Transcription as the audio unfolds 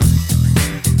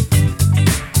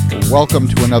Welcome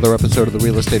to another episode of the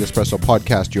Real Estate Espresso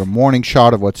Podcast, your morning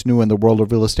shot of what's new in the world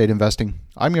of real estate investing.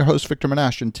 I'm your host, Victor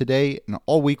Menashe, and today and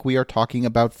all week we are talking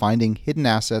about finding hidden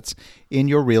assets in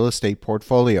your real estate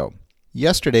portfolio.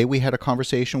 Yesterday, we had a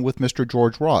conversation with Mr.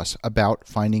 George Ross about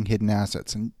finding hidden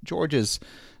assets, and George is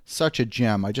such a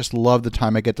gem. I just love the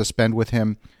time I get to spend with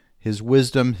him. His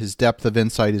wisdom, his depth of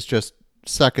insight is just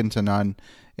second to none,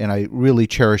 and I really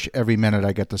cherish every minute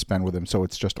I get to spend with him, so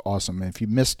it's just awesome. And if you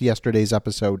missed yesterday's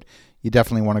episode, you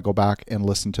definitely want to go back and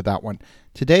listen to that one.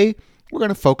 Today, we're going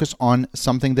to focus on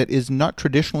something that is not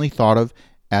traditionally thought of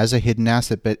as a hidden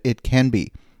asset, but it can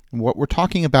be. And what we're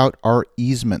talking about are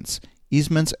easements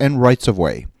and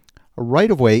rights-of-way. A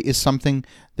right-of-way is something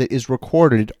that is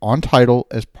recorded on title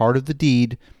as part of the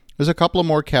deed. There's a couple of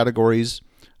more categories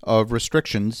of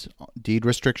restrictions, deed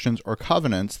restrictions or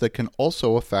covenants, that can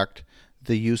also affect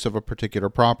the use of a particular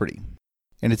property.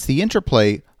 And it's the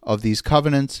interplay of these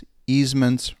covenants,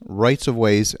 easements,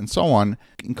 rights-of-ways, and so on,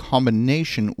 in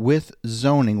combination with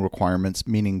zoning requirements,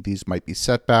 meaning these might be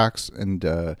setbacks and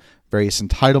various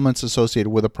entitlements associated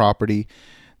with a property.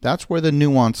 That's where the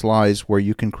nuance lies, where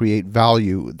you can create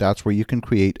value. That's where you can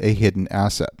create a hidden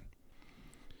asset.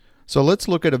 So let's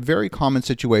look at a very common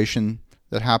situation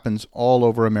that happens all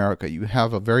over America. You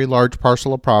have a very large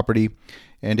parcel of property,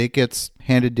 and it gets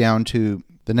handed down to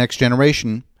the next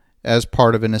generation as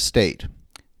part of an estate.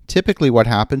 Typically what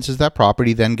happens is that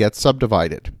property then gets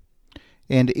subdivided.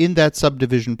 And in that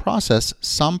subdivision process,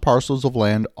 some parcels of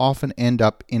land often end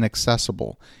up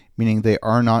inaccessible, meaning they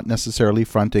are not necessarily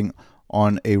fronting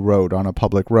on a road, on a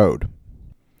public road.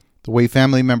 The way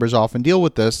family members often deal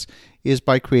with this is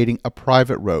by creating a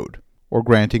private road or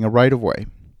granting a right-of-way.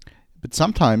 But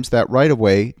sometimes that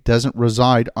right-of-way doesn't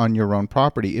reside on your own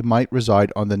property. It might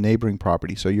reside on the neighboring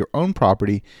property. So your own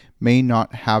property may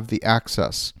not have the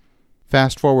access.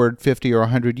 Fast forward 50 or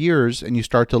 100 years and you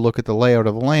start to look at the layout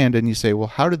of the land and you say, well,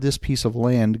 how did this piece of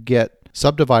land get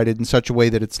subdivided in such a way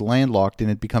that it's landlocked and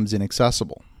it becomes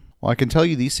inaccessible? Well, I can tell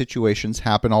you these situations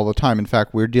happen all the time. In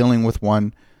fact, we're dealing with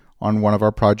one on one of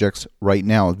our projects right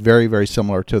now, very, very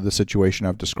similar to the situation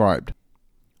I've described.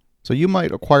 So you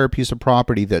might acquire a piece of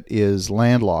property that is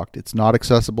landlocked. It's not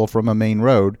accessible from a main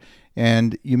road,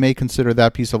 and you may consider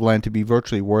that piece of land to be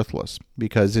virtually worthless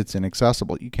because it's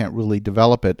inaccessible. You can't really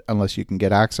develop it unless you can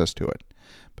get access to it.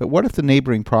 But what if the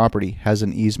neighboring property has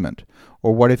an easement?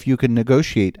 Or what if you can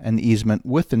negotiate an easement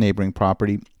with the neighboring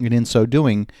property, and in so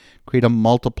doing, create a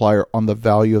multiplier on the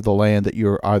value of the land that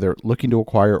you're either looking to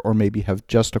acquire or maybe have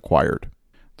just acquired?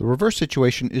 The reverse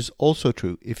situation is also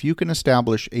true. If you can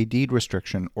establish a deed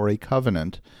restriction or a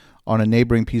covenant on a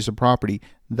neighboring piece of property,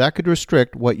 that could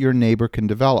restrict what your neighbor can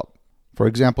develop. For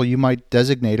example, you might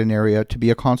designate an area to be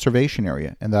a conservation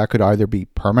area, and that could either be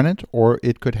permanent or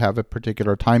it could have a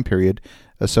particular time period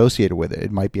associated with it.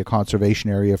 It might be a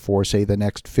conservation area for, say, the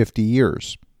next 50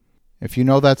 years. If you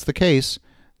know that's the case,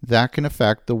 that can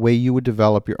affect the way you would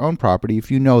develop your own property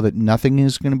if you know that nothing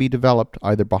is going to be developed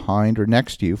either behind or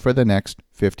next to you for the next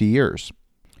 50 years.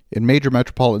 In major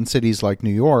metropolitan cities like New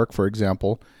York, for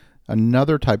example,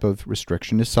 another type of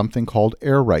restriction is something called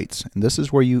air rights. And this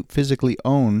is where you physically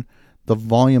own the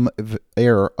volume of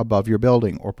air above your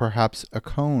building, or perhaps a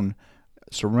cone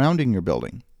surrounding your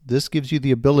building. This gives you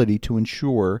the ability to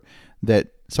ensure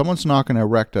that someone's not going to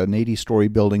erect an 80-story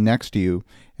building next to you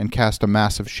and cast a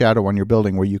massive shadow on your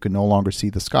building where you can no longer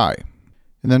see the sky.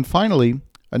 And then finally,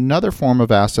 another form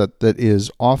of asset that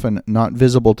is often not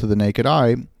visible to the naked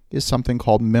eye is something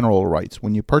called mineral rights.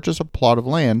 When you purchase a plot of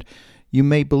land, you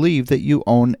may believe that you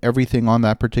own everything on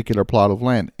that particular plot of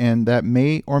land, and that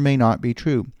may or may not be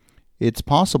true. It's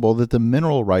possible that the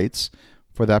mineral rights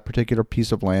for that particular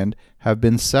piece of land have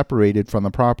been separated from the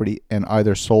property and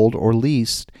either sold or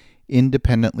leased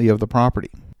independently of the property.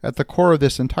 At the core of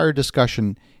this entire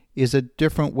discussion is a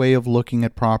different way of looking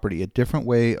at property, a different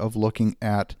way of looking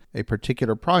at a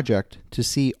particular project to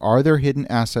see, are there hidden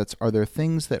assets, are there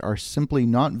things that are simply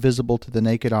not visible to the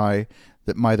naked eye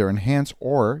that might either enhance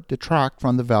or detract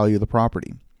from the value of the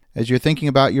property. As you're thinking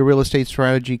about your real estate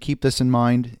strategy, keep this in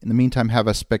mind. In the meantime, have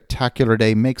a spectacular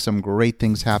day, make some great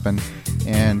things happen,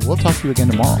 and we'll talk to you again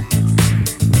tomorrow.